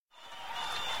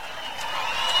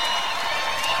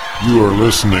You are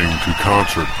listening to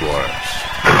Concert Blast.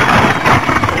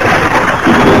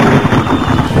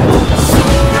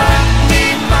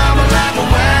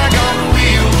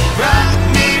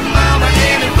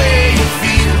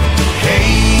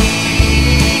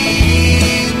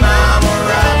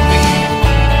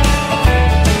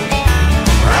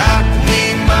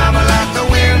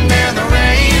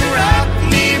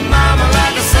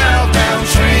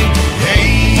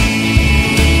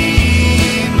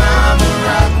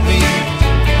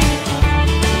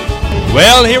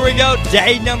 Well, here we go,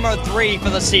 day number 3 for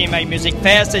the CMA Music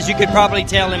Fest, as you could probably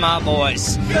tell in my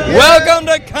voice. Yeah. Welcome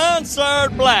to Concert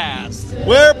Blast.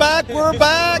 We're back,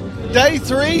 day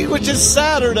 3, which is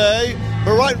Saturday.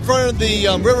 We're right in front of the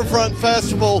Riverfront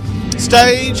Festival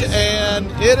stage, and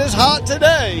it is hot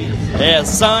today. Yeah,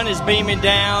 sun is beaming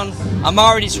down. I'm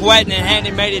already sweating and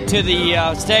hadn't made it to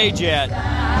the stage yet.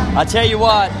 I tell you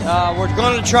what, we're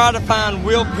going to try to find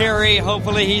Will Perry.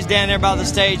 Hopefully he's down there by the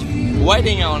stage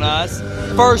waiting on us.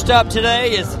 First up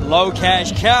today is Low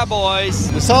Cash Cowboys.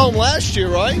 We saw them last year,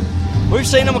 right? We've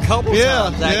seen them a couple of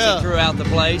times actually throughout the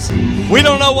place. We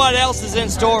don't know what else is in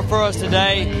store for us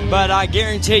today, but I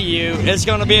guarantee you it's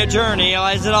going to be a journey,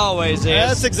 as it always is.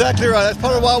 That's exactly right. That's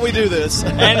part of why we do this.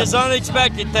 And it's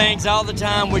unexpected things all the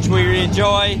time, which we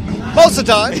enjoy. Most of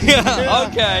the time. Yeah.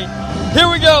 Okay. Here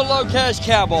we go, Low Cash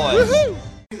Cowboys. Woohoo!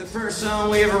 The first song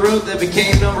we ever wrote that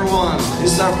became number 1.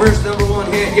 This is our first number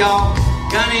 1 hit, y'all. A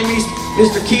guy named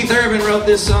Mr. Keith Urban wrote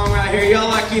this song right here. Y'all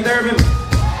like Keith Urban?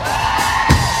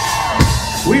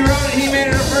 We wrote it, he made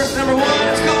it our first number 1.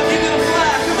 It's called You Gonna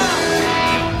Fly. Come on!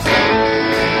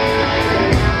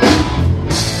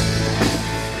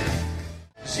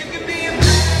 She could be a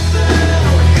blackbird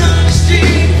or a country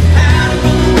street, out of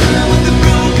the world with the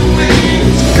broken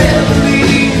wings. Better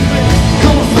believe,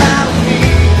 gonna fly with me.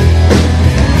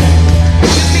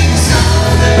 You could be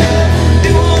southern,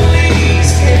 New Orleans,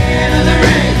 scared of the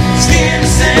rain, scared to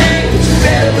sing, but you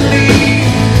better believe,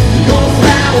 you're gonna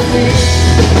fly with me.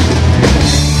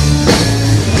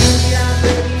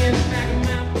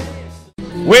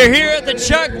 We're here at the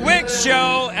Chuck Wicks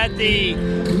Show at the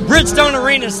Bridgestone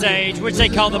Arena stage, which they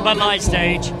call the Bud Light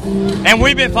stage. And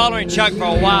we've been following Chuck for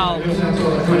a while.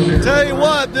 Tell you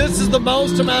what, this is the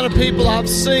most amount of people I've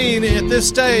seen at this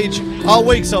stage all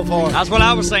week so far. That's what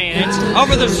I was saying. It's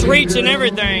over the streets and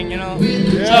everything, you know.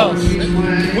 Yeah. So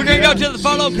we're going to go to the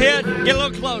photo pit and get a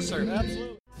little closer.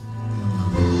 Absolutely.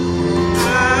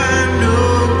 I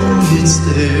know it's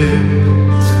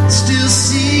there. Still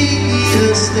see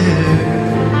us there.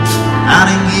 How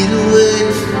to get away,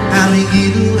 how to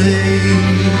get away.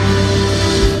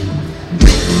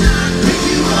 Midnight, pick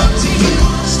you up till you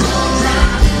won't stop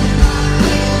driving.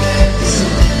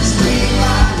 Street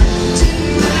light,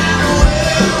 didn't matter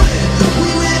where we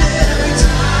went every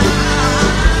time.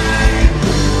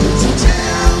 So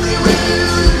tell me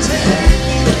where to take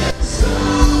me. So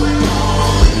we're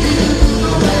on you.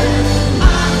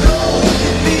 I know we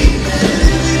can be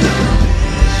better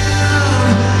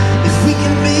if we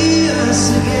can be us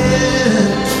again.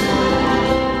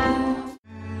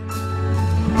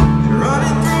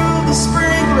 Running through the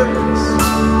sprinklers,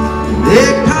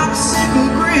 their popsicle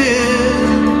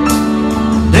grin,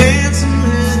 dancing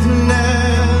with him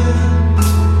now,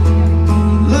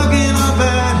 looking up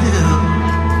at him.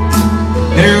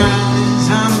 In her eyes,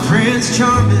 I'm Prince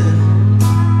Charming,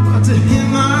 but to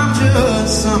him I'm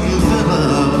just some fella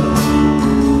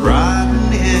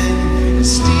riding in and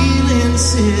stealing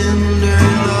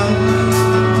Cinderella.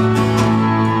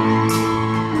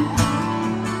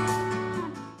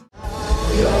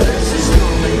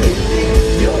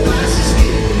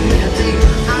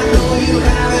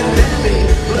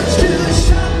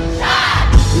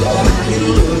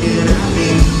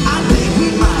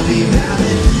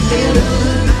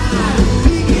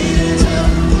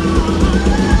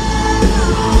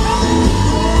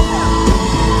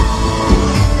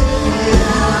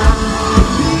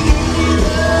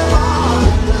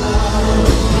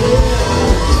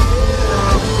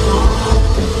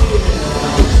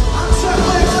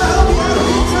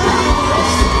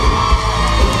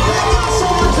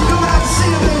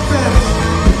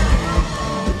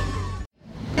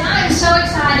 I'm so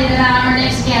excited about our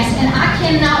next guest, and I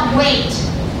cannot wait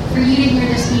for you to hear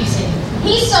this music.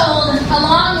 He sold,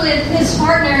 along with his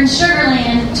partner in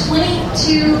Sugarland,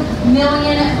 22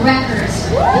 million records.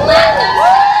 Platinum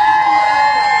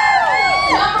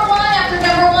number one after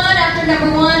number one after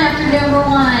number one after number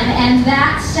one, and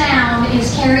that sound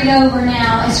is carried over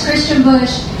now as Christian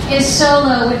Bush is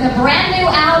solo with a brand new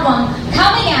album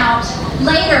coming out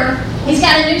later. He's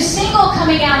got a new single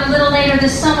coming out a little later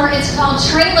this summer. It's called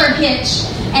Trailer Hitch.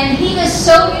 And he was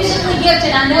so musically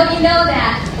gifted. I know you know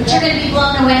that, but you're going to be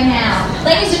blown away now.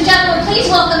 Ladies and gentlemen, please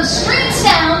welcome Street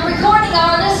Sound recording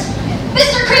artist,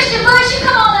 Mr. Christian Bush. You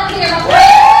come on up here, my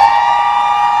friend.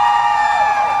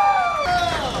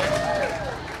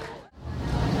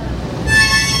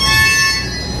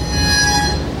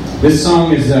 This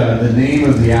song is the name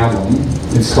of the album.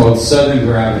 It's called Southern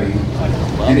Gravity.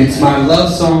 And it's my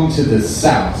love song to the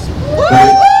South. But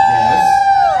yes,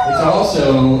 it's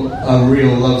also a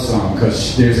real love song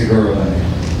because there's a girl in it.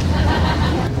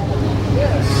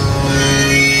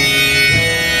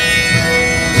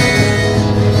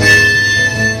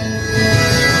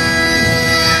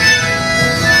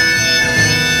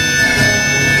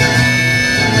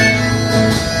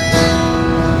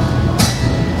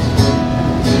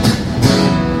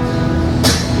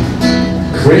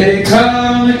 Credit card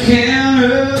on the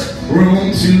counter,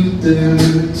 room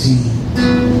 213.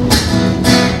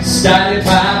 Started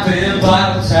popping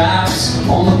bottle tops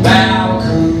on the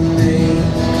balcony.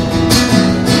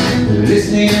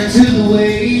 Listening to the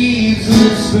waves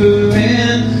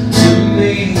whispering to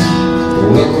me.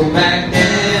 Welcome back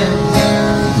down,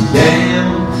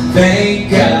 down,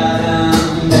 thank God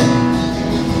I'm down.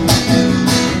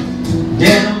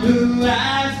 Down blue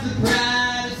eyes, the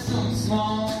brightest on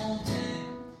small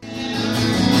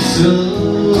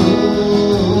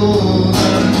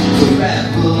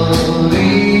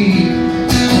rapidly,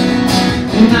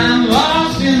 and I'm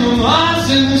lost in the moss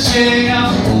in the shade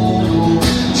of an old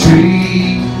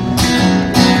tree.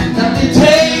 Nothing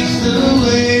takes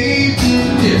away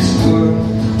this world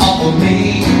off of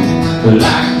me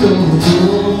like the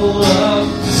wool of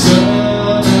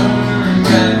southern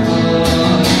rabbit.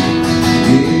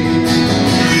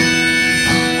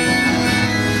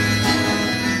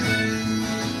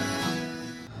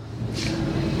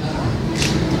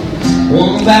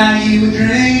 Won't buy you a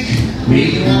drink,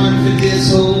 maybe one for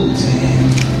this hotel.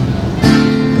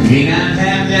 May not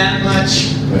have that much,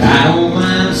 but I don't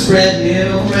mind spreading it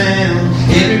around.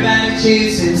 Everybody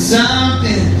chasing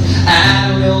something, I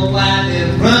don't know why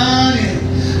they're running.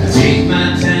 I take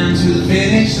my time to the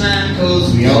finish line,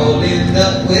 cause we all end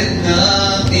up with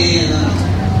nothing.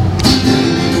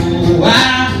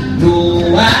 Know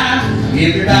why,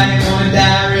 everybody wanna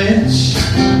die rich.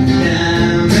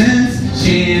 Diamonds,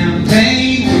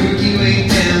 champagne, work your way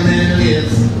down that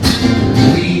list.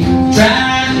 We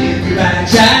try, everybody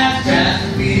tries to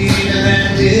feed into that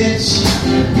ditch.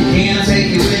 You can't take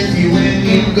it with you when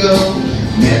you go.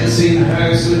 Never seen a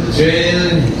hearse with a trailer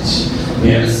hitch.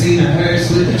 Never seen a hearse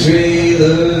with a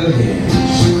trailer hitch.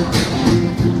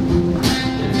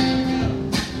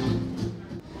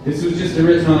 This was just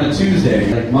written on a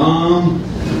Tuesday. Like, Mom,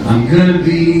 I'm gonna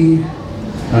be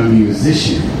a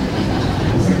musician.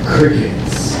 Like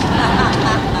crickets.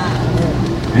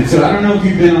 And so I don't know if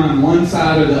you've been on one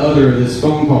side or the other of this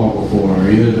phone call before.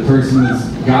 Either the person that's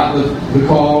got the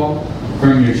call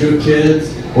from your kids,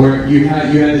 or you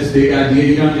had this big idea.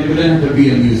 You don't even have to be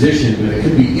a musician, but it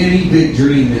could be any big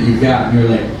dream that you've got. And you're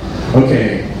like,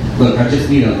 okay, look, I just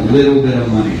need a little bit of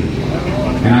money,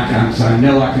 and I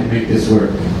know I can make this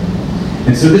work.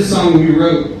 And so this song we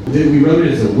wrote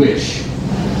it as a wish,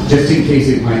 just in case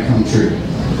it might come true.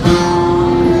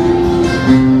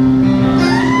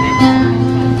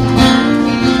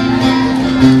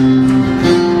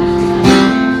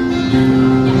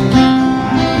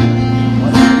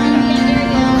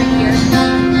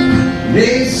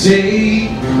 They say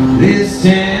this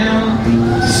town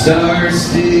stars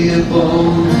stay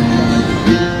upon.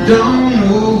 Don't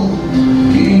know,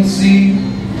 can't see.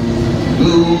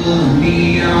 Glow of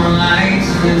neon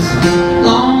lights this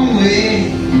long way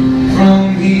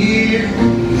from here.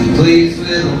 A place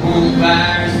where the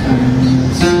bonfires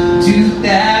burn.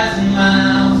 2,000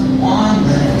 miles in one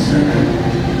left turn.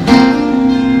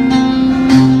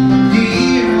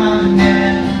 Dear Mom and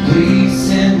Dad, please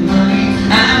send money.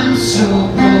 I'm so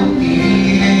broke,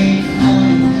 it ain't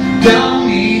funny. Don't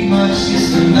need much,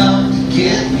 just enough to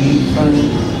get me funny.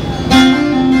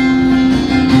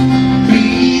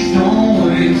 Please don't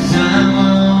worry, 'cause I'm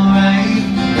alright.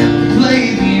 Play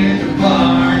here at the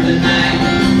bar tonight.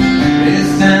 This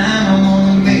time I'm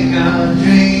gonna make our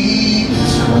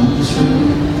dreams come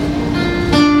true.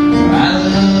 I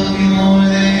love you more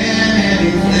than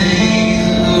anything.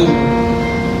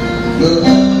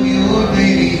 Love your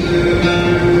baby girl.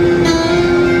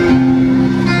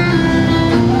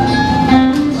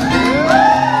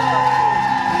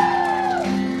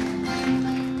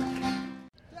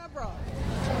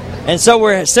 And so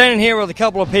we're standing here with a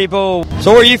couple of people.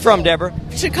 So where are you from, Deborah?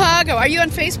 Chicago. Are you on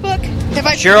Facebook? Have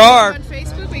I Sure found are. you on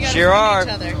Facebook? gotta Sure find are. each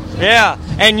other. Yeah.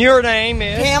 And your name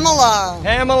is? Pamela.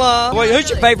 Pamela. Wait, who's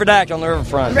your favorite act on the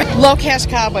riverfront? Low Cash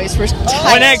Cowboys were tight.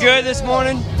 Wasn't that good this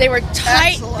morning? They were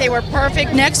tight. They were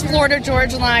perfect. Next Florida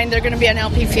Georgia line, they're going to be on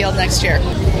LP Field next year.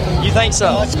 You think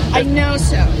so? I know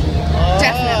so.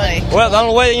 Definitely. Well, the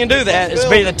only way you can do that is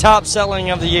be the top selling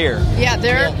of the year. Yeah,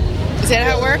 they're. Is that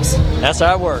how it works? That's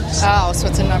how it works. Oh, so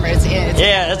it's a number. It's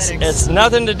analytics. It's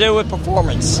nothing to do with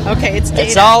performance. Okay, it's data.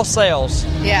 It's all sales.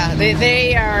 Yeah,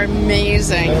 they are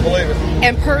amazing. I don't believe it.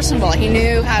 And personable. He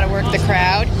knew how to work the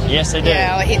crowd. Yes, they do.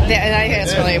 Yeah, and I think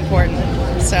that's really important.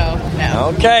 So,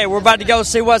 no. Okay, we're about to go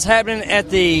see what's happening at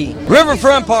the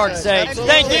Riverfront Park stage.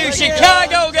 Thank you,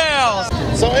 Chicago gals.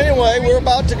 So anyway, we're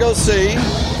about to go see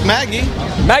Maggie.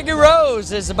 Maggie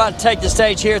Rose is about to take the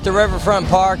stage here at the Riverfront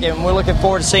Park, and we're looking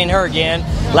forward to seeing her again.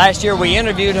 Last year we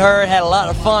interviewed her, had a lot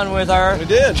of fun with her. We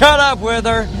did. Caught up with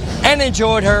her, and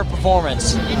enjoyed her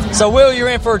performance. So, Will, you're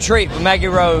in for a treat with Maggie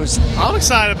Rose. I'm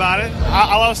excited about it.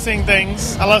 I love seeing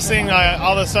things. I love seeing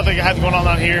all the stuff that you have going on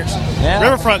out here. Yeah.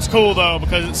 Riverfront's cool, though,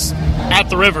 because it's at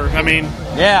the river. I mean,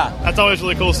 Yeah. that's always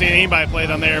really cool seeing anybody play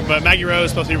down there. But Maggie Rose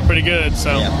is supposed to be pretty good,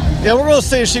 so. Yeah, we're going to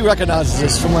see if she recognizes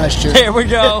us from last year. Here we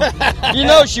go. You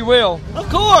know she will. Of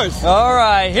course. All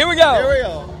right, here we go. Here we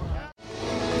go.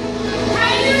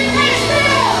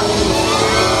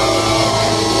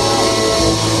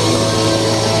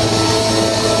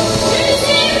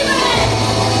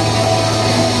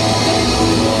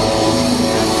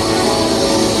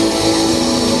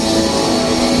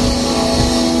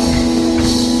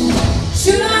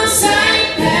 Shoot on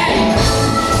sight, hey.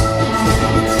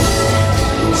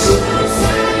 Shoot on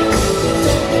sight.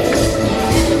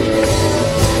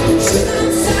 Shoot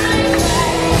on sight,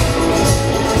 hey.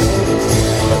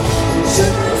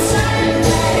 Shoot on sight,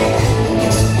 hey.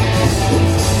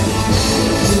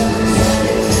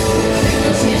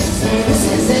 This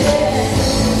is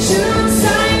it. Shoot on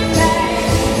sight, hey.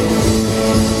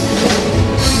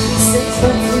 6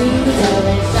 foot 3,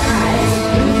 double thighs.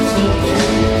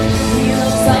 He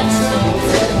looks like trouble,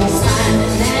 he's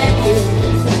smiling at you.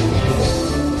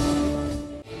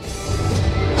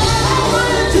 All I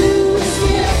wanna do is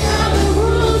get out the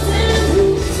rules and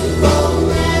rules of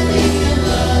romantic in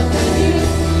love with you.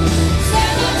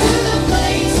 Step up to the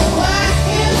plate so I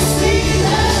can see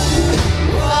the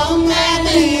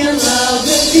romantic in love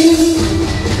with you.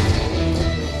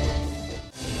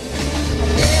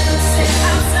 Sit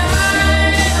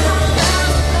outside, hold on,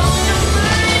 blow your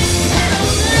mind.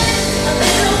 A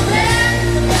little bit,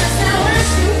 the best hours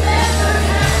you've ever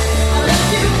had. I lift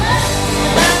you up,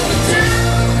 around the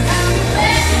town, how you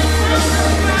begging from the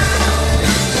ground.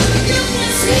 You can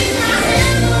see my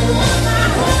hand, the one my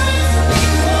heart's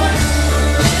before. A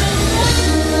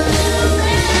little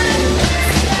bit,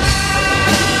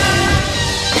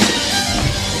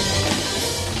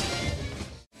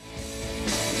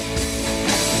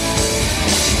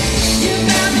 you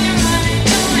got me running,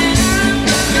 going out of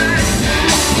my mind.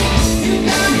 You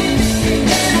got me thinking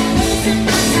that I'm wasting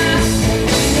my time.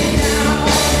 Waiting out.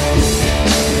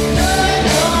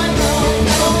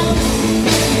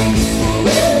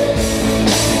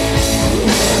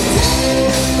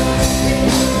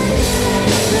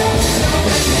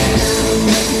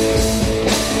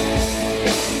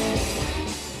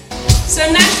 So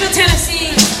Nashville,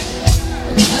 Tennessee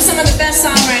are some of the best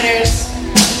songwriters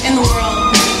in the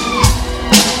world.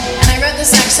 And I wrote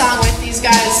this next song with these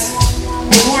guys,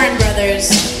 the Warren Brothers.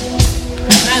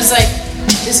 And I was like,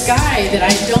 this guy that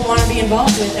I don't want to be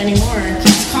involved with anymore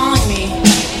keeps calling me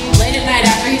late at night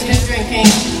after he's been drinking.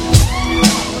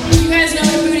 You guys know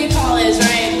what a booty call is,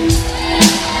 right?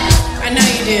 I know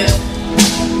you do.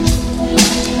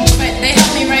 But they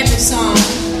helped me write this song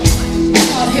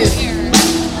called Who?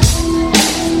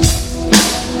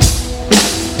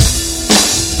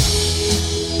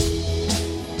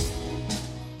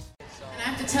 And I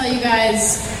have to tell you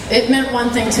guys, it meant one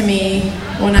thing to me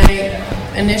when I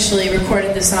initially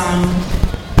recorded the song,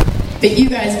 but you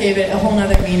guys gave it a whole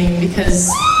nother meaning because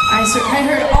I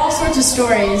heard all sorts of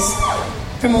stories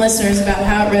from listeners about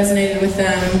how it resonated with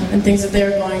them and things that they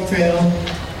were going through.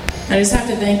 And I just have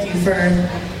to thank you for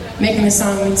making the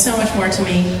song mean so much more to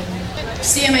me.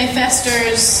 CMA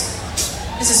Festers,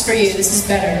 this is for you. This is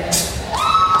better.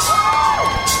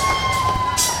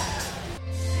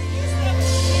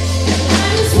 I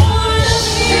just wanna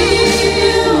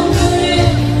feel good,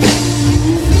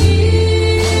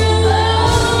 feel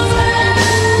alright,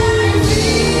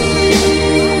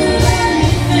 feel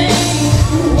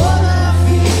anything. What I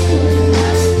feel,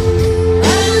 I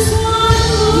just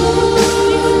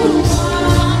wanna move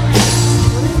on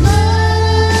with my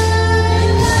life.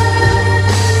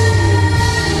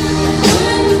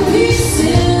 When the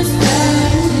pieces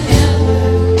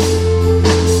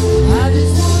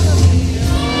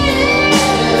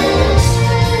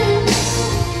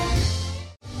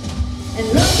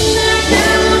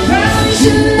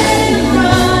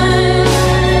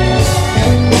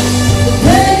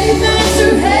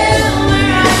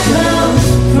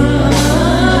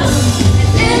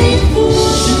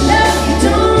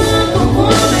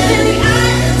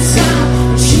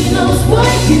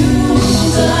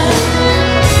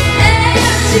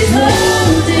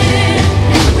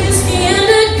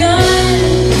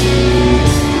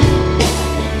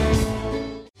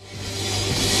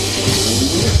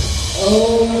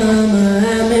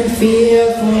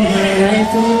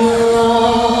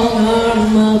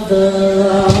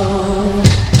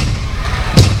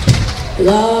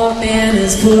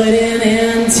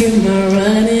to my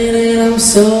running, and I'm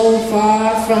so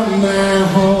far from my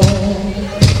home.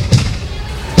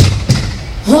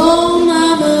 Oh,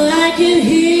 mama, I can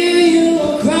hear you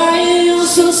crying. You're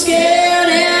so scared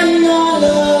and all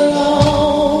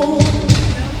alone.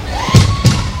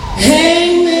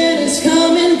 Hangman is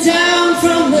coming down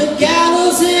from the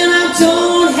gallows, and I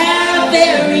don't have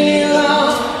very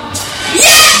long.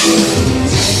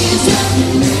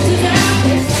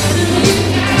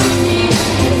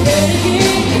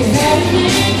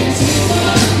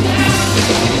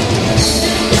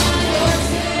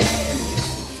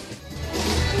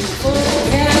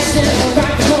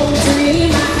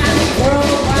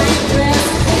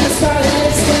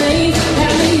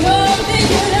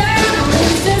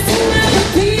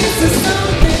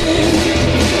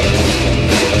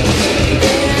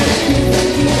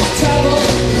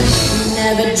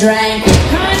 Drank the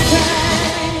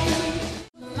contract.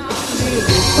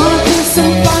 Gonna put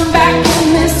some fun back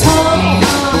in this home,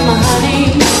 honey.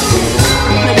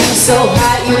 Gonna be so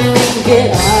hot you think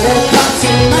it ought to cost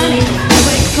you money. You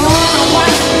ain't gonna want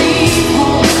to leave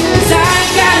home, 'cause I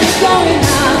got it going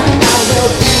on. I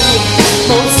will be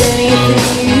most anything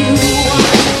you want.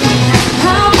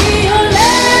 I'll be your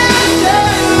laughter,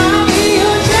 I'll be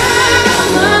your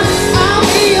drama, I'll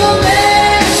be your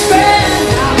best friend,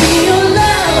 I'll be your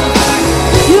lover.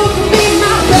 You can be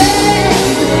my baby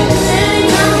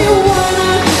anytime you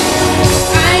wanna.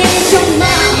 I ain't your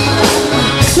mama,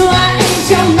 so I ain't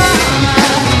your mama.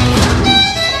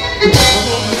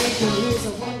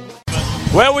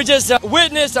 Well, we just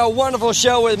witnessed a wonderful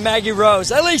show with Maggie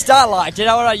Rose. At least I liked it.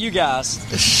 How about you guys?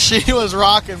 She was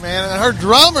rocking, man. And her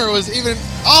drummer was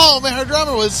her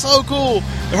drummer was so cool.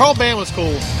 The whole band was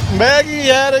cool. Maggie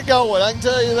had it going. I can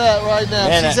tell you that right now.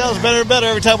 Man, She sounds better and better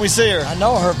every time we see her. I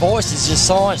know her voice is just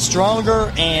so much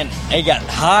stronger, and it got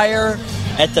higher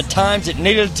at the times it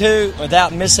needed to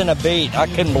without missing a beat. I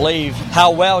couldn't believe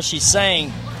how well she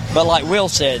sang. But like Will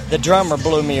said, the drummer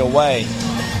blew me away.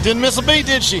 Didn't miss a beat,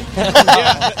 did she?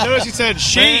 Yeah, notice she said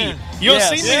she. Man. You don't Yes.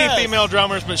 see many Yes. female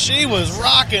drummers, but she was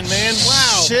rocking, man.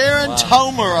 Wow. Sharon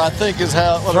Tomer, I think, is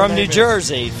what her From name New is.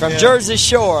 Jersey, from Yeah. Jersey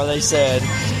Shore, they said.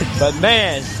 But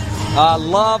man, I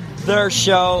love their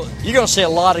show. You're going to see a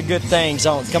lot of good things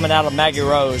coming out of Maggie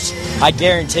Rose. I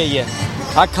guarantee you.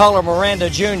 I call her Miranda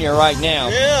Jr. right now.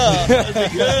 Yeah,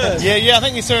 that'd be good. Yeah, I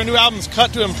think you said her new album's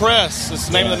Cut to Impress. That's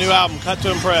the name of the new album, Cut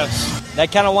to Impress.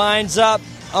 That kind of winds up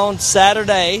on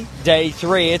Saturday, day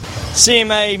 3, at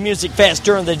CMA Music Fest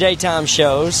during the daytime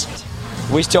shows.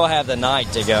 We still have the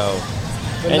night to go.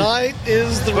 The And- night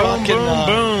is the Boom, rockin' boom, night.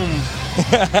 boom.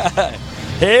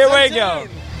 Here we go.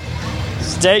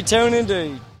 Stay tuned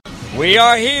indeed. We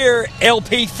are here,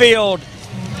 LP Field,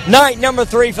 night number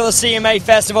 3 for the CMA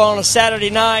Festival on a Saturday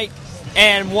night.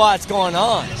 And what's going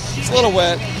on? It's a little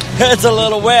wet. It's a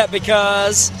little wet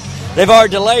because they've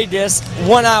already delayed this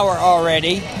 1 hour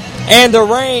already. And the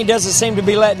rain doesn't seem to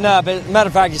be letting up. As a matter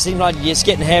of fact, it seems like it's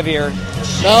getting heavier.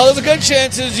 No, there's a good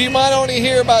chances you might only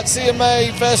hear about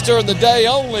CMA Fest during the day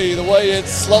only, the way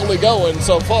it's slowly going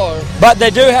so far. But they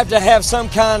do have to have some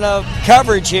kind of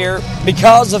coverage here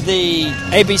because of the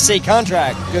ABC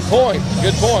contract. Good point.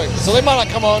 Good point. So they might not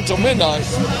come on until midnight.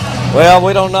 Well,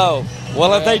 we don't know.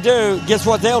 Well, if they do, guess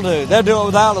what they'll do? They'll do it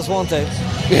without us, won't they?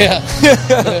 Yeah.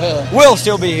 We'll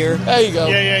still be here. There you go.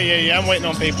 Yeah. I'm waiting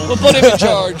on people. We'll put him in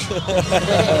charge.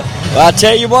 Well, I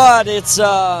tell you what, it's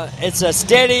a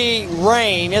steady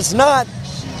rain. It's not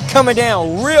coming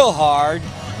down real hard,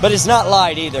 but it's not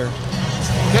light either.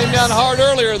 Came down hard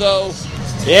earlier, though.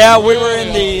 Yeah, we were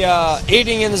in the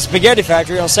eating in the spaghetti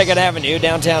factory on 2nd Avenue,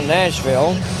 downtown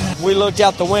Nashville. We looked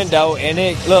out the window, and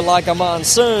it looked like a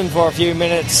monsoon for a few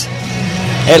minutes.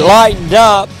 It lightened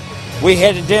up. We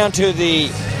headed down to the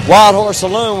Wild Horse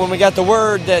Saloon when we got the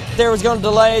word that they was going to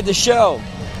delay the show.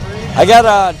 I got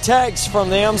a text from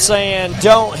them saying,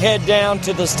 don't head down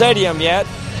to the stadium yet.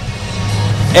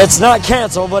 It's not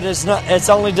canceled, but it's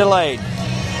only delayed.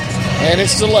 And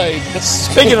it's delayed.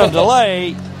 Speaking of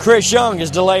delay, Chris Young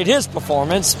has delayed his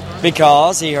performance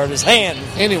because he hurt his hand.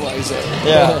 Anyways,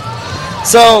 Yeah.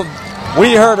 So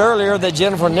we heard earlier that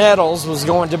Jennifer Nettles was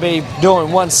going to be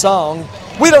doing one song.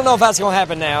 We don't know if that's going to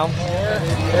happen now.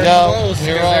 No,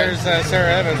 you're right. There's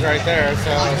Sarah Evans right there.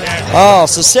 So. Oh,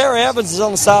 so Sarah Evans is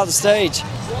on the side of the stage.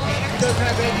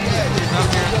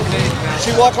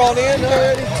 She walk on in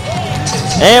already?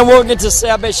 And we'll get to see.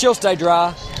 I bet she'll stay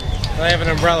dry. I have an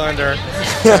umbrella under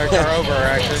her over,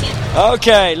 actually.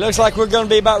 Okay, looks like we're going to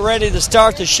be about ready to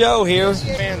start the show here.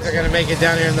 Fans are going to make it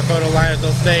down here in the photo line.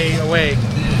 They'll stay away.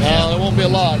 No, there won't be a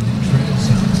lot.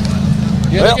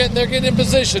 Yeah, Well- they're getting in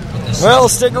position. Well,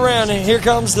 stick around, and here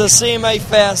comes the CMA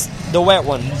Fest, the wet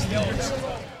one.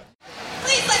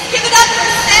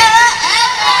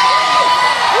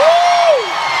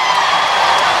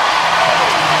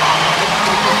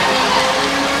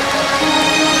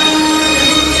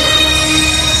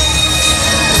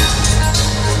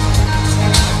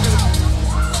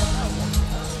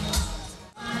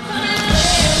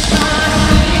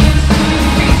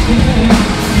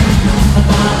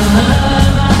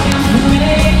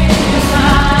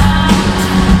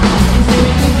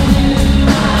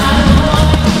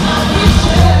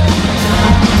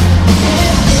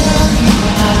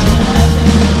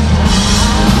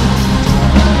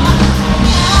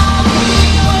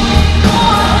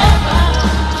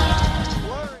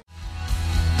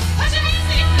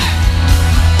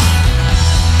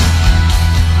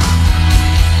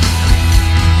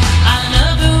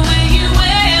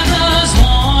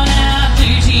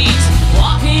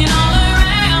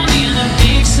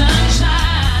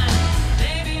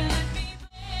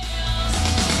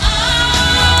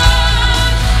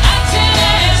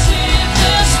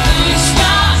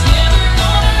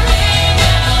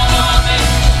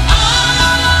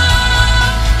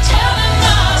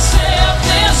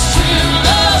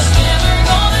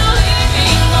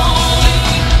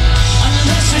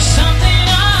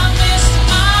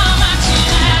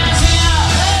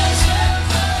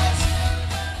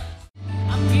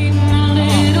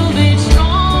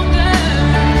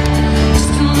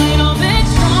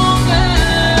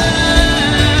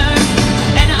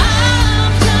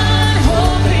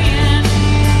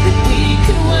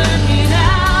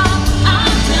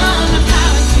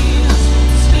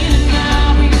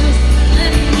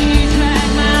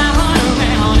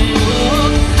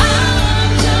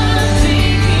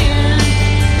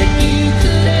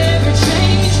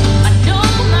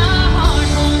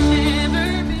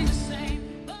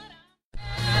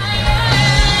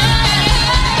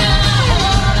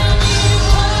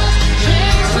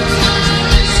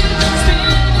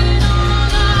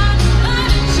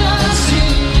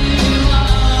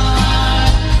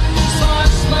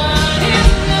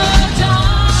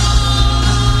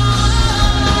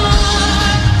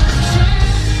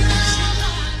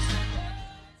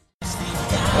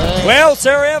 Well,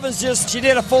 Sarah Evans she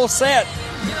did a full set.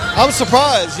 I was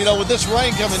surprised, with this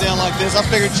rain coming down like this. I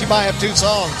figured she might have 2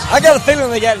 songs. I got a feeling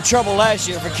they got in trouble last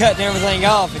year for cutting everything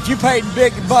off. If you paid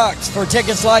big bucks for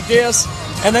tickets like this,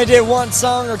 and they did 1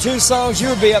 song or 2 songs, you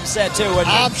would be upset too, wouldn't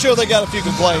you? I'm sure they got a few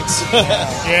complaints.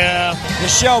 Yeah. The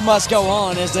show must go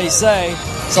on, as they say,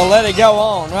 so let it go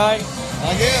on, right?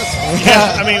 I guess.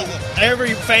 Yeah, I mean,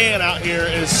 every fan out here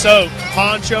is soaked,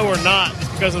 poncho or not,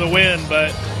 just because of the wind,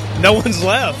 but no one's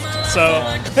left. So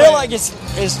I feel like it's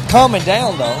calming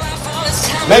down, though.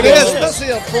 Maybe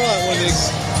especially up front when you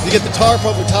get the tarp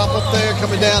over top up there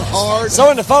coming down hard. So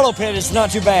in the photo pit, it's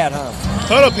not too bad, huh?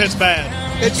 photo pit's bad.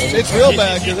 It's real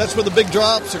bad because that's where the big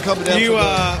drops are coming down from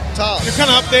the top. You're kind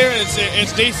of up there, and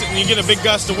it's decent, and you get a big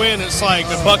gust of wind, it's like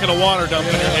a bucket of water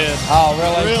dumping in your head. Oh,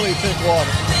 really? Really thick water.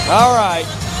 All right.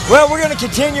 Well, we're going to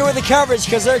continue with the coverage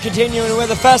because they're continuing with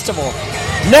the festival.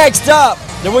 Next up,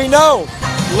 do we know?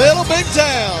 Little Big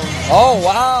Town. Oh,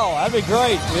 wow. That'd be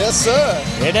great. Yes, sir.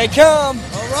 Here they come.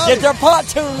 All right. Get their pot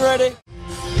tune ready.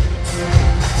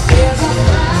 There's a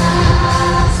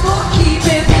prize for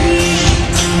keeping me.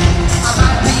 I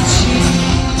might be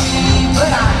cheap,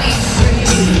 but I ain't free.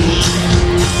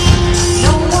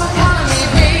 No more calling me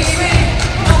baby.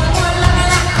 No more loving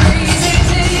like crazy.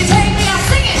 Till you take me out,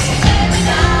 sing it. Take me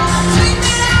down, take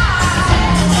me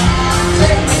down.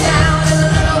 Take me down in a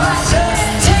little white shirt.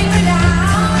 Take me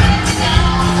down, take me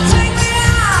down. Take me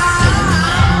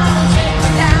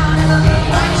down in a little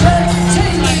white shirt.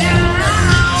 Take me down.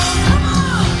 Come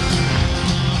on.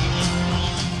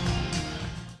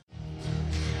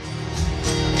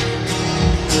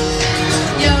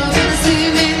 You're gonna see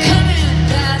me coming,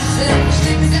 that's selfish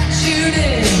things that you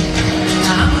did.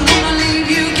 I'm gonna leave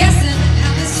you guessing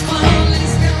how this one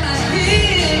is gonna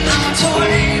hit. I'm a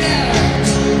tornado,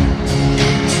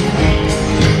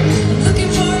 looking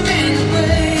for a man to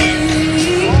break.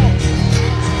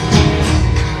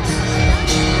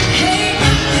 Hey,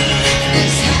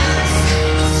 this house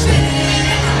spinning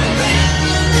around,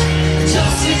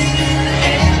 tossing in the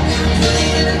air,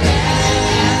 playing the ground.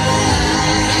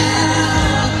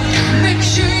 Make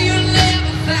sure you're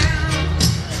never found.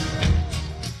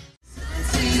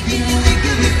 Sleeping, we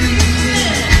could be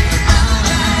feeling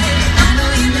alright. I know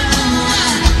you know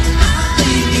I'm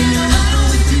thinking about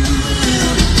with you.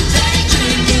 Day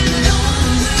drinking all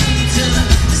the way till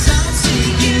the sun's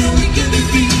sinking. We could be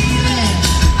feeling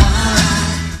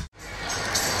alright.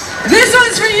 This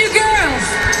one's for you girls.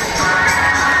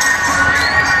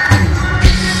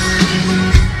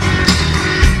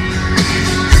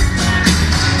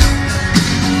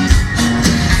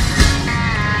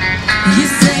 You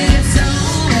say it's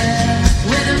over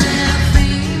with a middle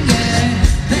finger,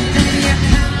 but then you're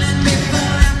calling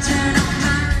before I turn on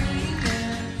my ringer.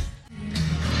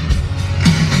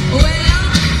 Well,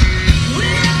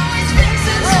 we're always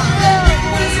fixing something that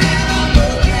was never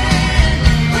broken.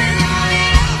 We're on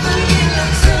it up, but you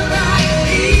look so right.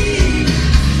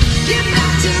 Get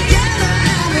back together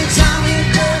every time you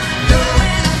go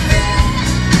in a fit.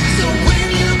 So when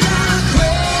you're gonna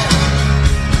quit,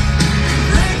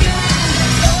 break it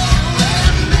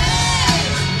over me.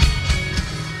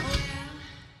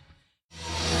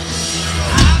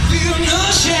 I feel no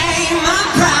shame, I'm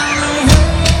proud of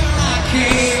where I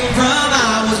came from. I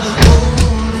was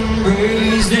born and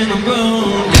raised in a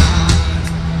bone.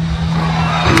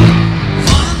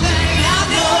 One thing I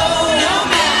know, no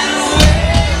matter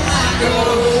where I go,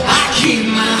 I keep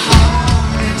my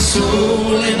heart and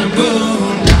soul in a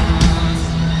bone.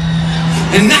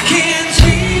 And I can't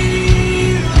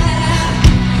feel that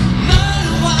mud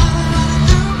water running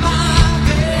through my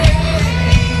veins.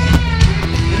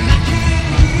 And I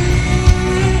can't hear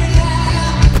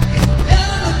that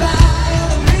lullaby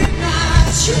of the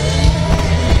midnight train.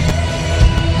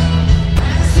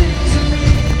 That sings to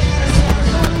me that it's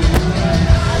all from you.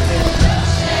 I feel no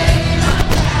shame, I'm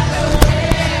proud of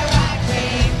where I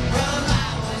came from. I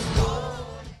was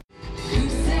born. Who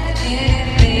said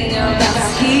anything about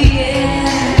skiing?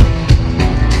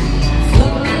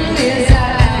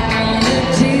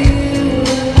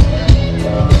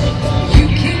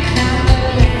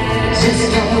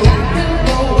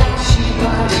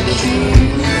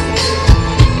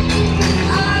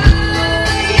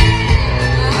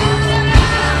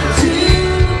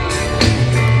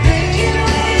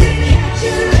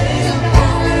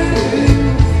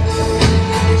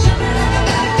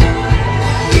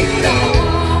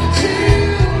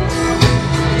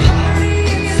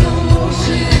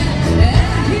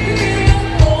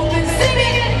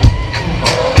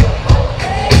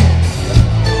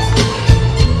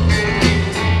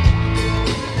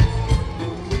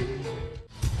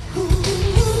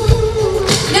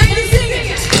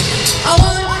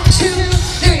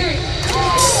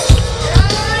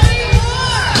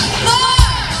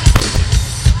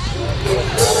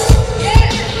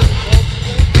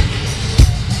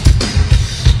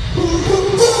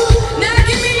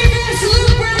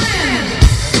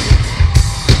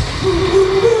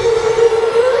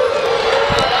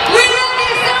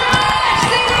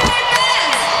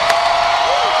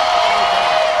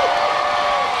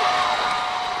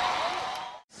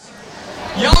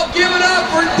 Y'all give it up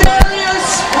for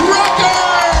Darius Rucker!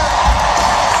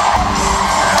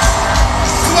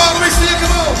 Come on, let me see it,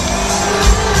 come on.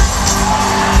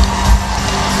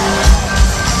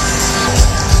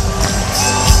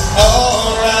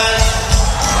 All right.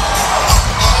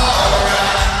 All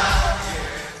right.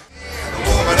 The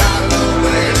woman I love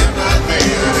laying in my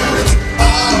bed.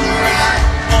 All right.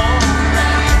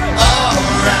 All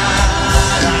right.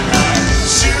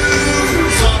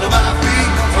 Shoes under my feet,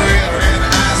 forever in the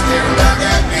eyes staring back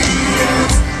at me.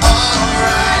 All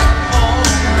right. All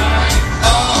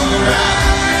right.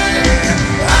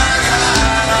 I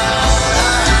got all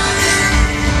I need,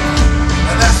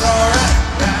 and that's all right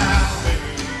now,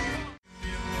 baby.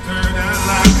 Turn out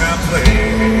like I play.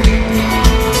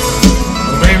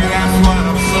 Maybe that's why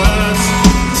I'm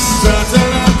such a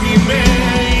lucky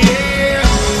man, yeah.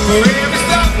 For every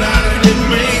stoplight I didn't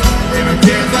make, every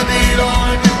chance I need on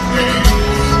a new ring,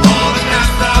 all the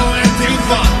nights I went too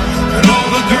far, and all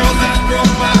the girls that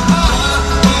broke my heart,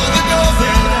 all the girls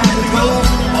that I could go,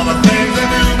 all the things I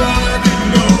knew but I didn't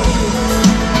know.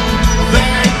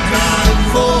 Thank God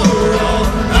for all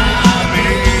I've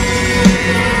been,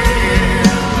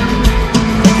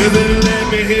 'cause it led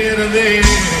me here to this.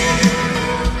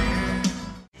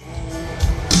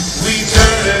 We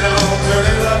turn it on, turn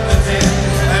it up to 10,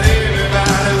 and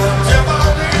everybody will jump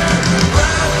on in.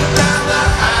 Riding down the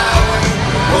highway,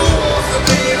 who wants to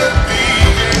be the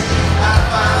DJ? I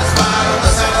find a spot on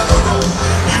the side of the road.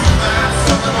 You find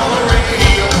something on the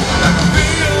radio, like a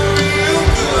real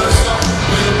good song.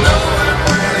 We'll know it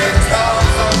when it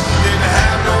comes on. Didn't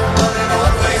have no money, no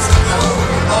place to go.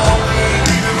 All we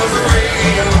needed was a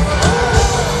radio.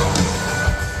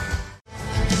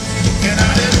 And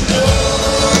I didn't know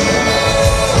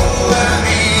I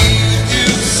needed you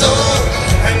so,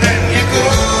 and then you go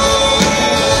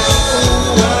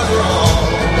was wrong.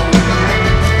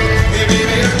 Hey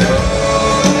baby, I know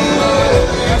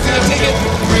I'm gonna take it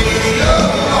radio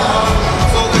on.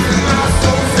 So this is my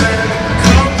soul sad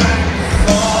comeback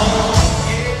song.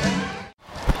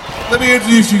 Let me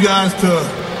introduce you guys to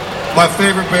my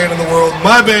favorite band in the world,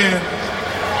 my band,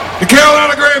 the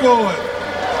Carolina Grey Boys.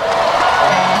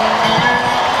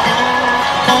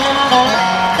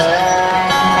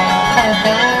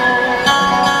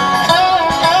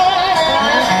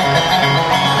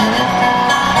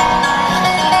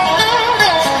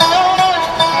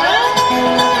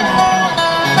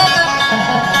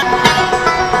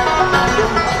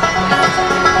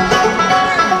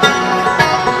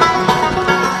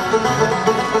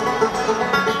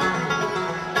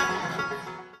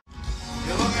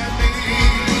 You look at me,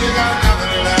 you got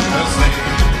nothing left to say.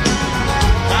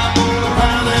 I'm gonna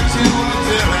holler at you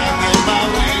until I make my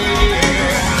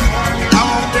way.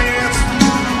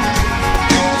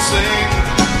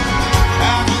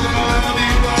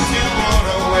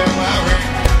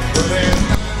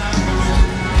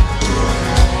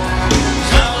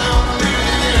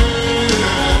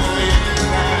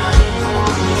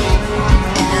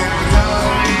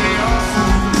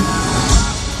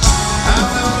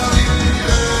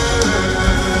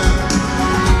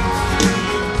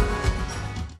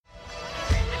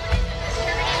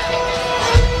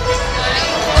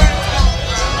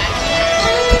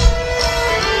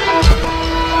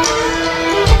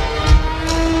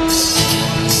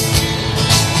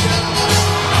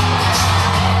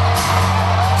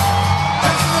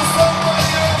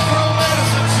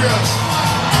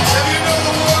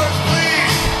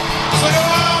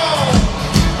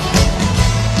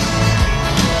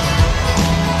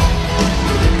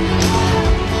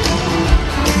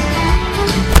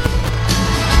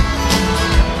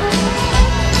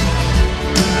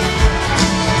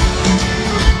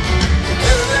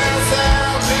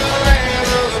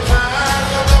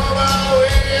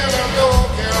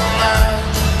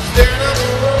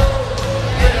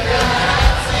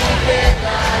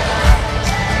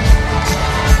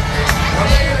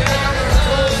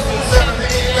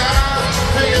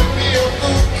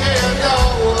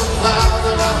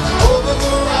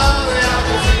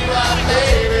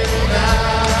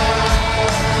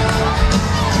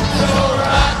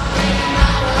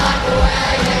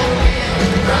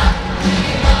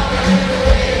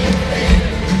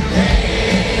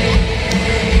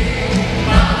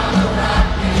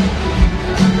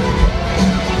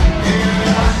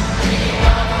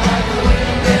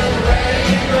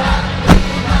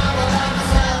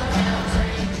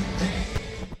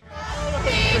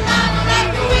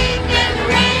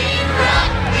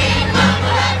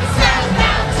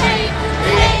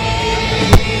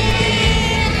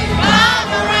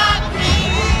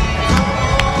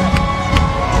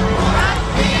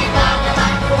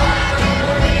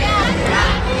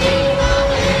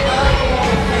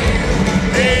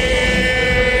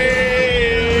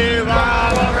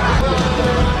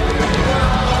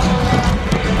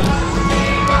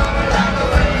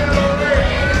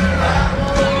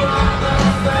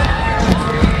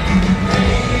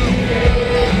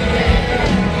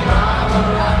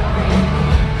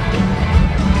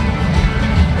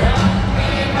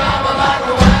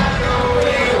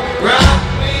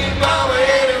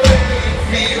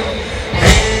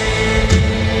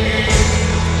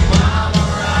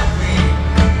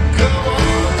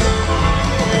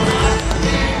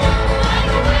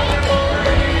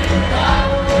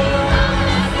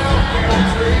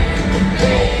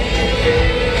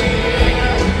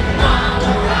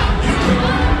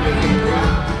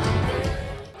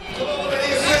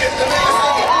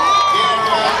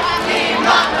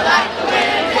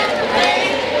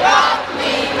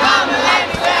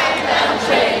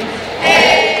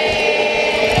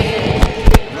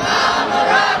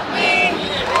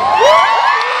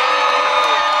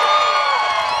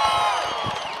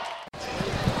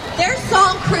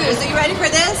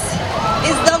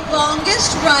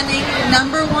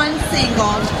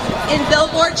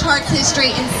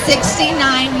 history in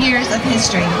 69 years of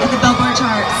history in the Billboard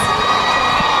charts.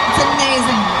 It's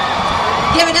amazing.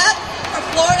 Give it up for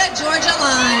Florida Georgia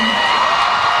Line.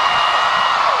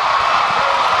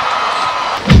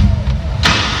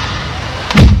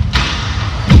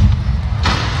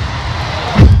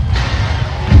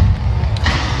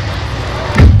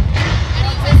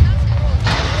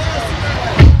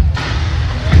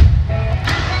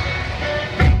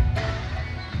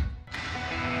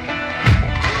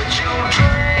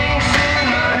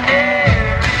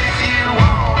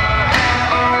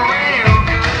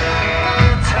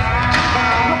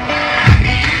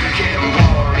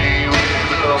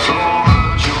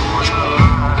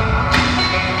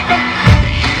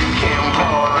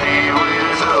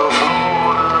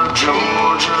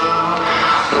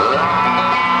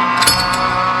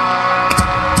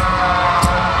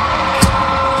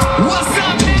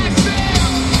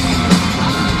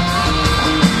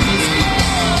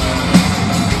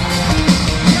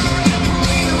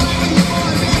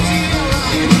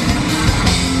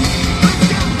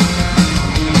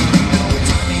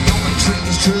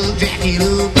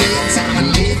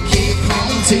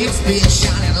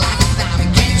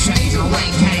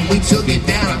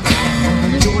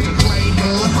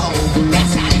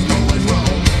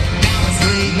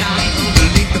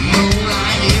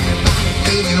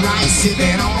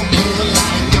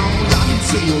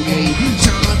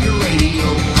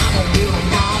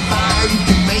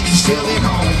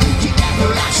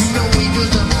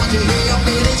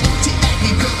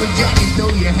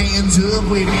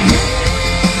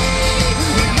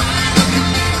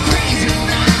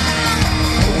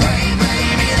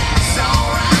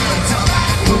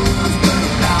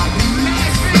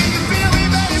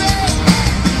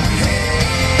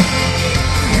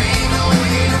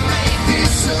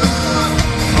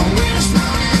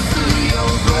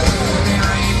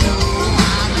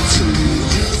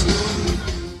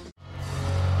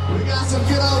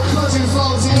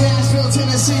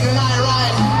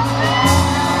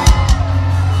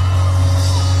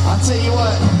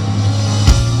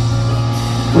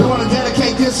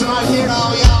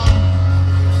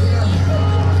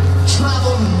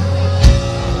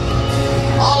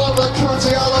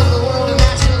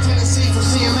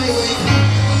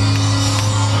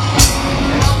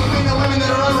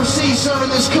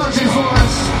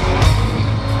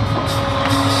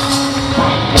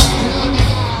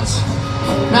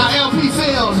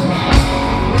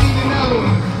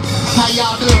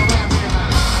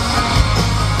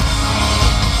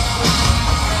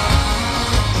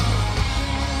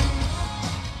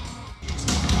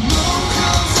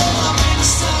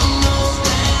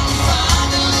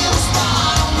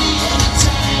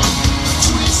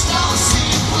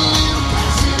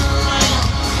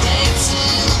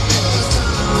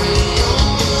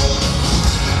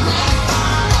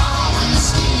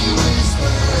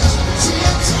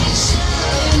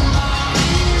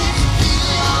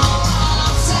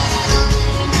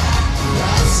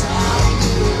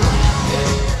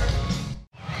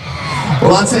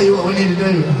 Well, I'll tell you what we need to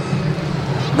do.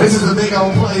 This is a big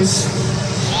old place.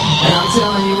 And I'm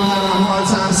telling you, we're having a hard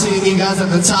time seeing you guys at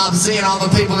the top, seeing all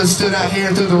the people that stood out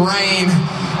here through the rain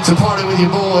to party with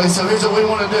your boys. So here's what we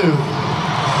want to do.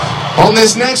 On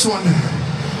this next one,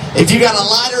 if you got a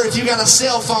lighter, if you got a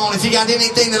cell phone, if you got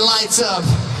anything that lights up,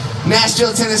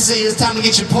 Nashville, Tennessee, it's time to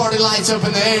get your party lights up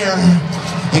in the air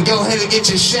and go ahead and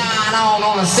get your shine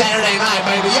on a Saturday night,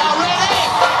 baby. Y'all ready?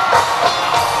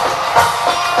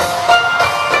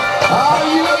 Oh,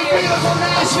 you look beautiful,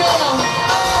 Nashville.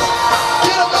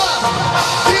 Get them up.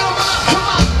 Get them up. Come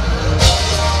on.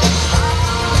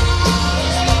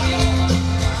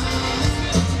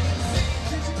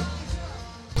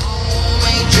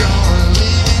 Make your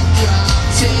living drop,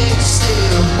 take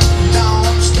still.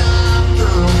 Don't stop,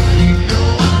 girl. You know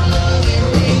I love it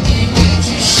when you get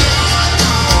your shine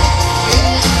on.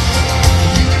 Yeah.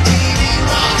 You can leave it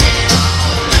rocking all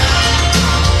night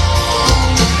long.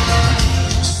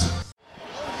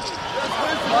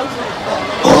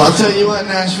 Well, I'll tell you what,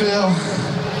 Nashville.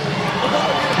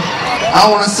 I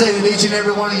want to say that each and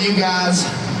every one of you guys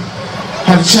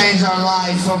have changed our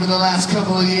life over the last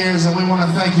couple of years, and we want to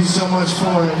thank you so much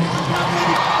for it.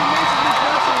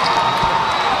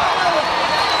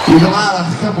 You've allowed a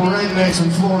couple of rednecks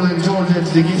from Florida and Georgia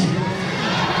to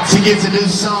get to do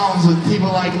songs with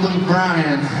people like Luke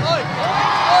Bryan.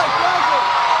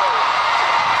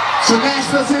 So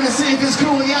Nashville, Tennessee, if it's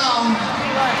cool with y'all,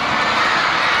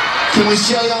 can we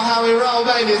show y'all how we roll,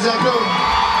 baby? Is that cool?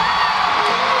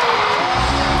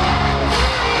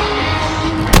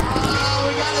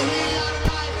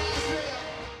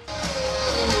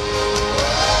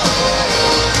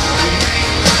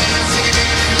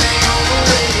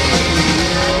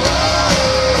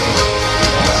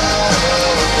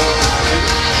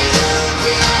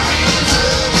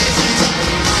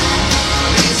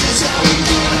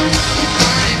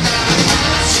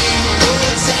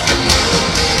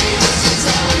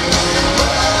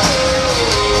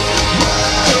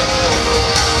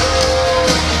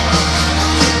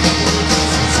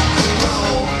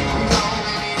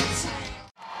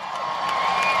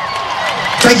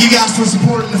 Thank you guys for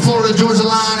supporting the Florida-Georgia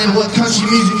line and what country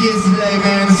music is today,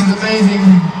 man. This is amazing.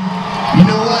 You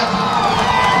know what?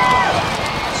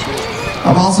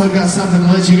 I've also got something to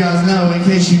let you guys know in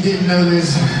case you didn't know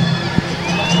this.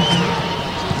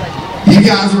 You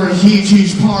guys were a huge,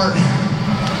 huge part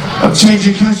of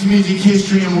changing country music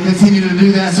history and will continue to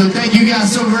do that. So thank you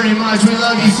guys so very much. We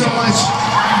love you so much.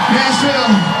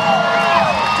 Nashville,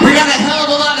 we got a hell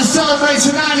of a lot to celebrate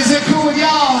tonight. Is it cool with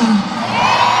y'all?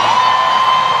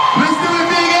 Let's do it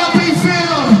big, LP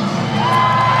Phil.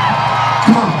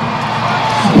 Come on.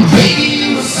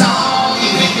 Baby, you a song,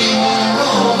 you make me wanna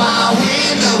roll my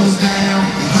windows down.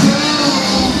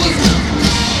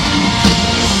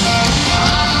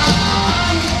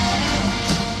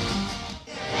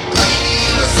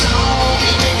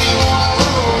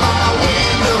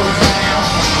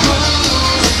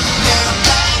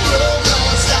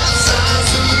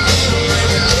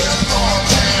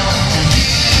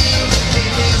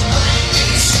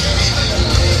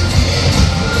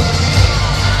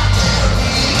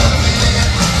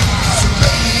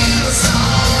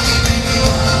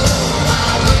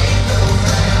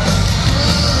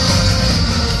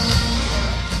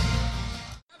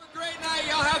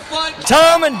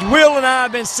 Tom and Will and I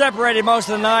have been separated most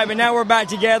of the night, but now we're back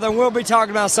together, and we'll be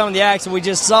talking about some of the acts that we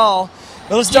just saw.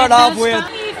 But let's start off with,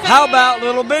 how about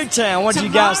Little Big Town? What do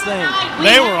you guys think?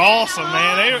 They were awesome,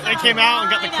 man. They came out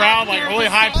and got the crowd like really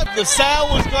hyped. The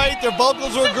sound was great. Their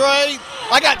vocals were great.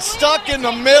 I got stuck in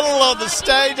the middle of the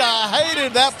stage. I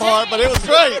hated that part, but it was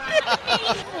great.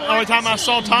 The only time I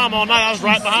saw Tom all night, I was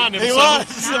right behind him. He so.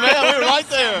 was. Man, we were right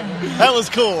there. That was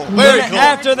cool. Very cool.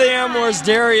 After them was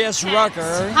Darius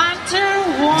Rucker.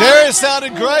 Darius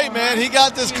sounded great, man. He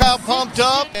got this crowd pumped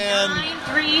up, and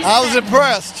I was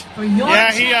impressed.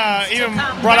 Yeah, he even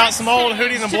brought out some old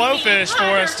Hootie and the Blowfish for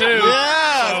us, too.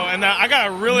 Yeah. So, and I got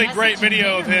a really great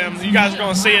video of him. You guys are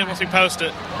going to see it once we post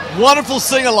it. Wonderful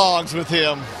sing-alongs with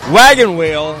him. Wagon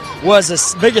Wheel was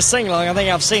the biggest sing-along I think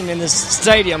I've seen in this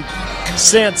stadium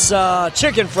since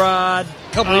Chicken Fried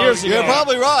a couple of years ago. You're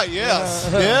probably right, yes.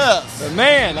 Yeah. But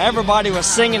man, everybody was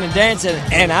singing and dancing,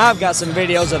 and I've got some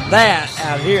videos of that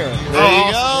out here. There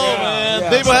you go, man.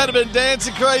 Yeah. People had been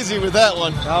dancing crazy with that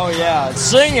one. Oh, yeah.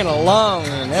 Singing along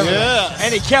and everything. Yeah.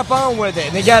 And he kept on with it,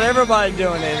 and he got everybody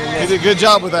doing it. He did a good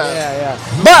job with that.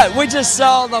 Yeah. But we just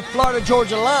saw the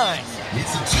Florida-Georgia line.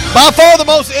 By far the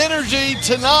most energy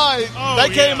tonight. Oh,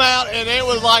 they came out and it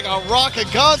was like a rocking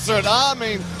concert. I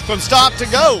mean, from stop to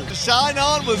go. Shine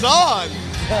On was on.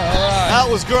 That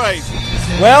was great.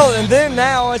 Well, and then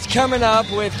now it's coming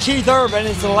up with Keith Urban.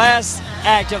 It's the last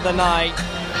act of the night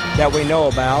that we know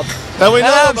about. That we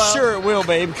know I'm about. sure it will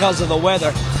be because of the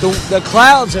weather. The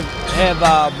clouds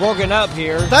have broken up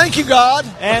here. Thank you, God.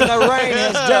 And the rain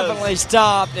has definitely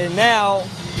stopped, and now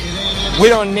we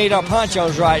don't need our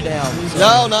ponchos right now.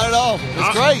 No, not at all. It's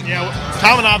great. Yeah,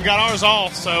 Tom and I have got ours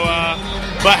off. So,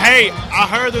 but hey, I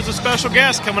heard there's a special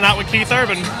guest coming out with Keith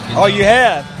Urban. Oh, you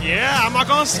have? Yeah, I'm not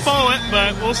going to spoil it,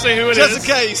 but we'll see who it Just is.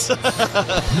 in case. All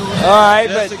right,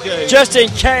 Just but in case. just in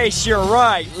case you're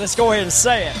right, let's go ahead and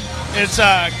say it. It's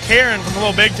Karen from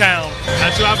Little Big Town.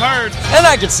 That's who I've heard. And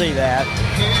I can see that.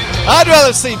 I'd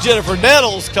rather see Jennifer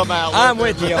Nettles come out. I'm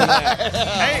with you on that.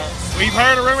 Hey, we've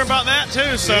heard a rumor about that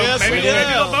too, so Yes, maybe we have.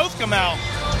 they'll both come out.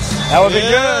 That would be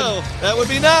good. Yeah, that would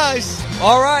be nice.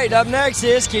 All right, up next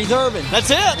is Keith Urban. That's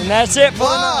it. And that's it for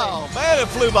Wow, man, it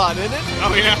flew by, didn't it?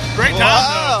 Oh yeah, great time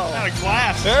Wow. though. Had a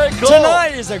blast. Very the cool. night.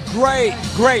 Tonight is a great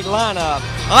lineup.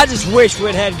 I just wish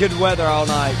we'd had good weather all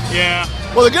night. Yeah.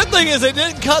 Well, the good thing is they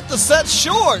didn't cut the set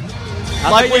short I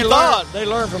like think we thought. They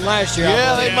learned from last year.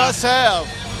 Yeah, I they think. must have.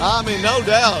 I mean, no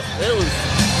doubt. It was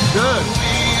good.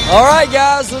 All right,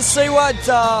 guys, let's see what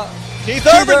Keith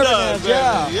Urban Urban does. does,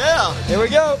 yeah. Yeah. Here we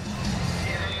go.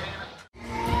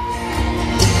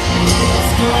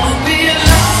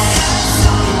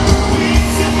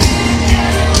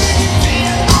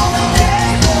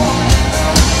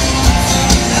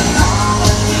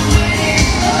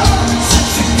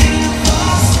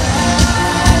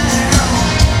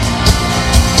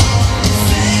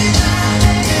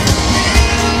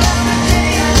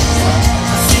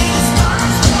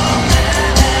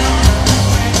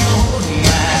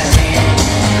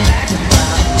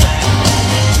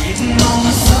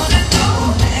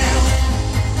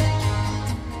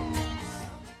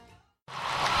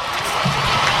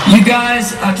 You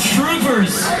guys are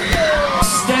troopers,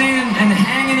 staying and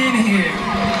hanging in here.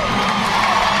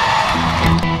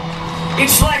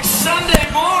 It's like Sunday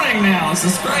morning now. This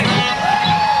is great.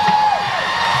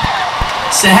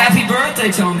 It's a happy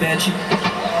birthday, Tom Betcher.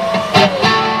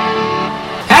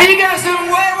 How you guys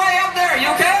doing way up there? You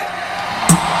okay?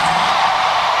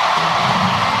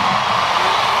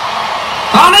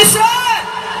 On this side.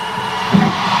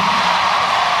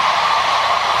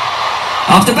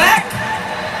 Off the back.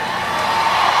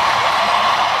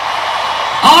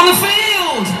 On the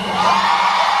field.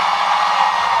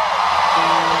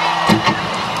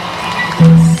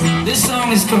 This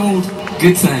song is called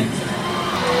Good Thing. 1,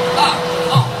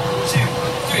 2,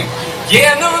 3.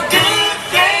 Yeah, no good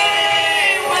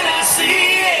thing when I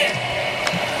see it.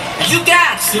 You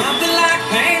got something like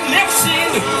I ain't never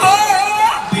seen before.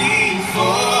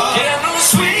 Yeah, no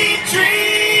sweet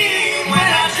dream when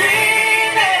I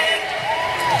dream it.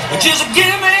 Just give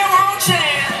me one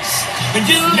chance, and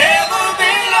you'll never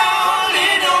be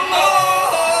lonely no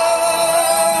more.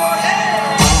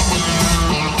 Hey.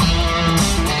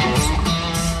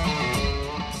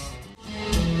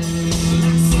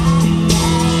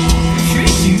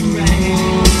 Treat you right.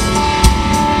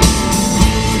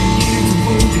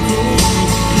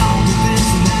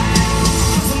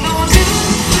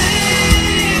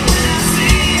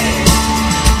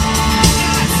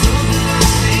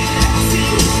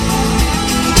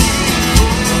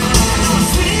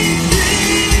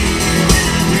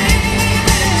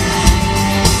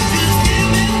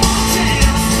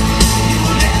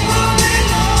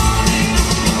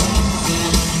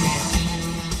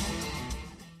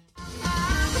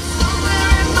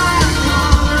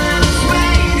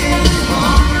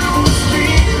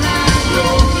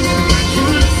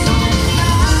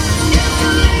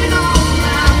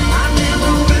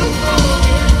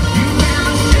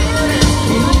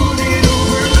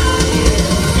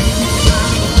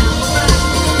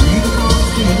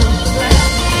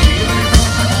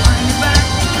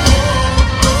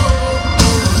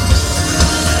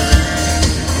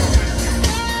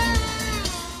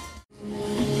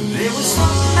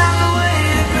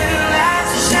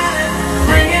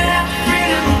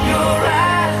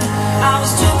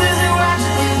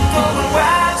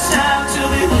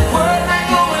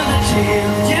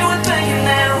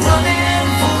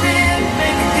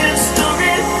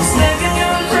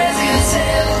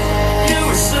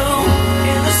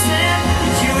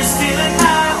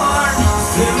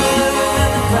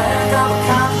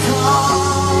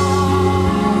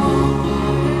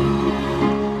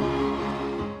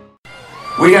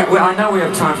 I know we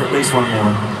have time for at least one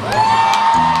more.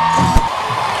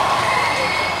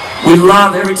 We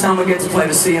love every time we get to play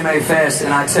the CMA Fest,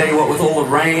 and I tell you what, with all the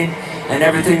rain and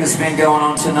everything that's been going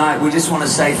on tonight, we just want to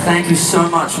say thank you so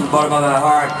much from the bottom of our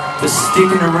heart for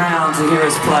sticking around to hear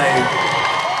us play.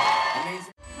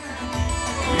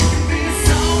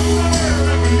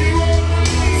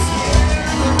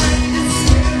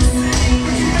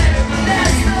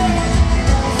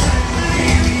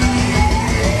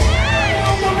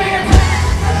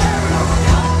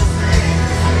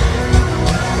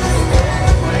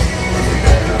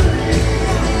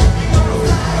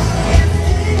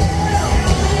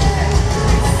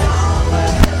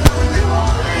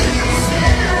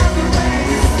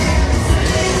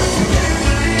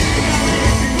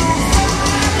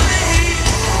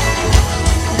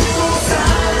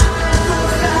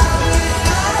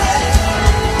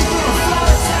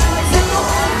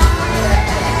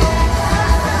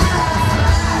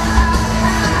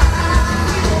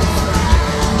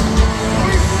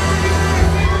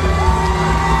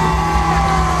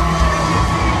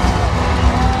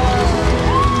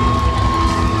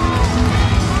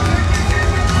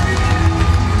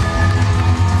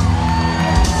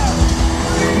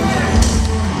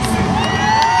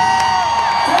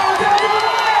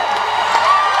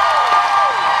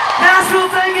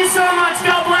 Thank you so much.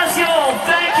 God bless you all.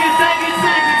 Thank you, thank you,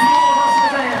 thank you to all of us in the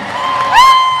band.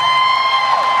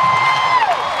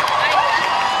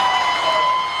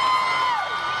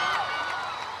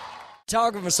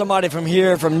 Talking with somebody from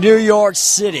here, from New York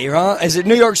City, huh? Is it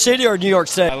New York City or New York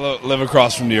State? I live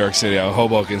across from New York City.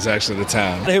 Hoboken's actually the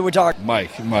town. Who we talking?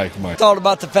 Mike. Thought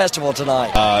about the festival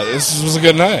tonight. This was a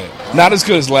good night. Not as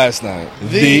good as last night.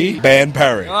 The Band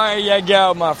Perry. There you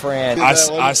go, my friend.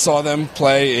 I saw them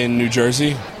play in New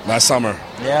Jersey last summer.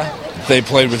 Yeah. They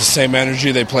played with the same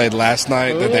energy they played last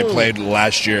night that they played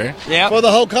last year. Yeah. For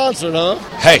the whole concert, huh?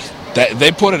 Hey,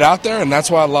 they put it out there, and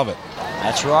that's why I love it.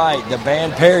 That's right. The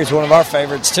Band Perry is one of our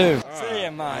favorites, too. See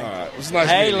you, Mike. All right. It was nice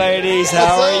hey, meeting ladies.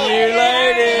 How are you,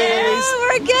 ladies?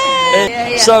 Oh, we're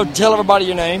good. So, tell everybody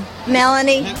your name.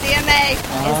 Melanie. CMA.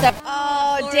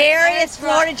 Oh, Darius,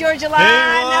 Florida Georgia Line.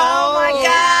 Oh, my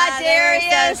God,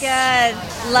 Darius. So good.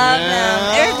 Love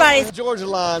them. Everybody's Georgia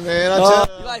Line, man. I tell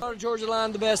you like Florida Georgia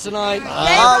Line the best tonight?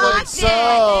 I would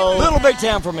so. Little Big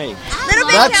Town for me. Little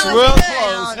Big That's Town real was good.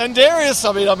 close. And Darius,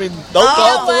 I mean, all three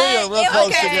are real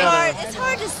close together. It's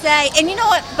hard to say. And you know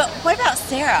what? But what about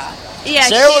Sarah? Yeah,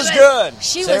 Sarah was good.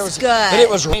 She Sarah was good. But it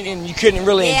was raining. You couldn't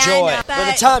really Yeah, I enjoy know, it.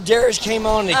 By the time Darius came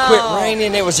on and it quit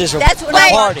raining, it was just a That's when I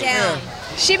walked party. down.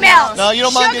 She melts. No, you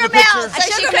don't mind getting a picture?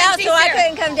 Sugar melts, so I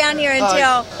couldn't come down here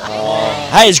until.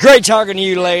 Hey, it's great talking to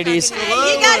you, ladies. You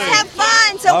guys have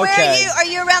fun. So where are Okay. you? Are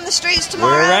you around the streets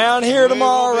tomorrow? We're around here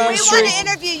tomorrow, around We the want street. to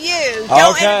interview you.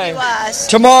 Don't interview us.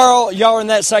 Tomorrow, y'all are in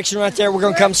that section right there. We're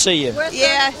going to come see you.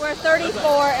 Yeah, we're 34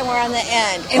 and we're on the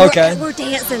end. And Okay. we're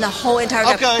dancing the whole entire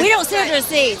time. Okay. We don't sit under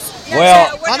seats.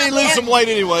 Well, I need to lose some weight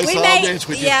anyway, so I'll dance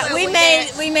with you. Yeah, we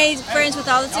made friends with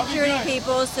all the security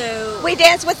people, so We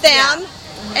dance with them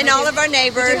and all of our we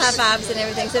neighbors. do high fives and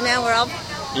everything. So now we're all.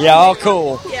 yeah, all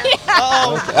cool. Yeah. Okay.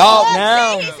 Oh,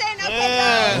 now.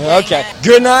 Okay.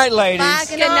 Good night, ladies. Bye,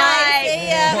 good night. See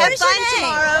ya. Have Where's your fun name?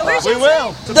 tomorrow. Where's We your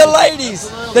will. The ladies,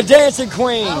 the dancing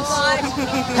queens.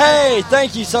 Hey,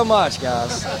 thank you so much,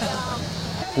 guys.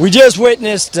 We just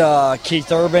witnessed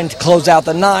Keith Urban to close out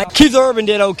the night. Keith Urban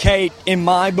did okay in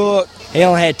my book. He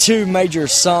only had 2 major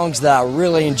songs that I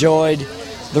really enjoyed.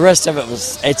 The rest of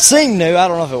it seemed new. I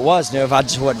don't know if it was new, if I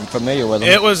just wasn't familiar with him.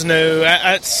 It was new.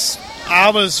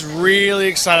 I was really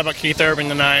excited about Keith Urban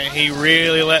tonight. He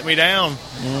really let me down.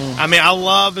 I mean, I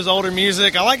love his older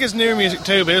music. I like his newer music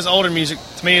too, but his older music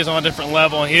to me is on a different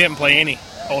level, and he didn't play any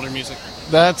older music.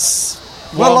 That's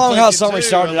Well, Long Hot thinking, Summer too.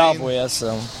 started I off mean, with,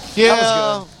 so Yeah,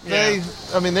 that was good.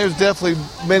 I mean, there's definitely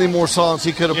many more songs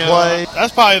he could have Yeah, played.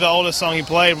 that's probably the oldest song he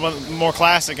played, one more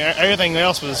classic. Everything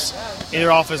else was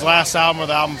either off his last album or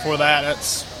the album before that.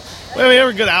 I mean, they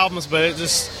were good albums, but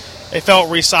they felt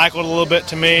recycled a little bit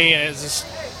to me, and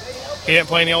he didn't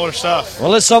play any older stuff. Well,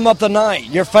 let's sum up the night.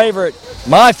 Your favorite,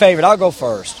 my favorite, I'll go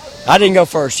first. I didn't go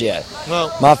first yet. No.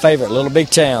 My favorite, Little Big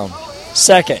Town.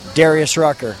 Second, Darius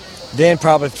Rucker. Then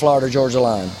probably Florida Georgia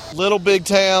Line. Little Big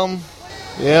Town.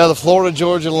 Yeah, the Florida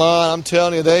Georgia Line. I'm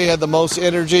telling you, they had the most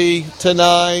energy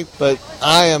tonight. But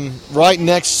I am right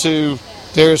next to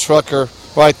Darius Rucker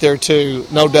right there, too.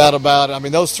 No doubt about it. I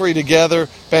mean, those 3 together,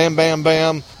 bam, bam,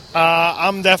 bam.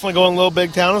 I'm definitely going Little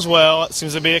Big Town as well. It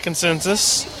seems to be a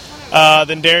consensus.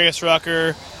 Then Darius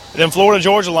Rucker. Then Florida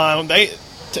Georgia Line.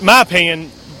 In my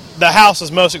opinion, the house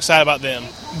is most excited about them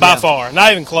by far.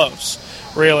 Not even close,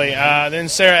 really. Then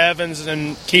Sarah Evans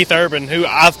and Keith Urban, who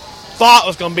I thought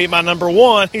was going to be my number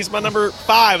 1. He's my number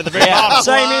 5 at the very bottom.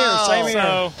 Same here.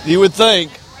 So, You would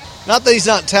think. Not that he's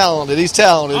not talented. He's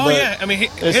talented. oh, but yeah. I mean,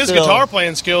 his still- guitar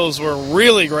playing skills were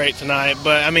really great tonight.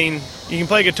 But, I mean, you can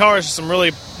play guitars to some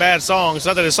really bad songs.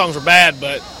 Not that his songs were bad,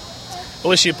 but at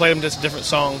least you played them to different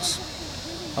songs.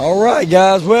 All right,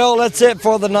 guys. Well, that's it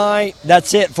for the night.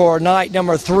 That's it for night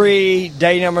number 3,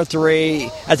 day number 3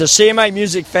 at the CMA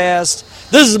Music Fest.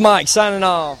 This is Mike signing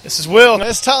off. This is Will.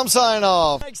 It's Tom signing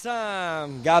off. Next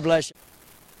time. God bless you.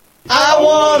 I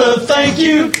want to thank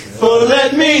you for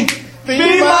letting me be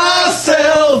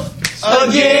myself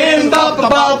again.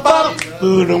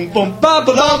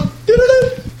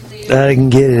 I can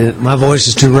get it. My voice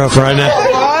is too rough right now.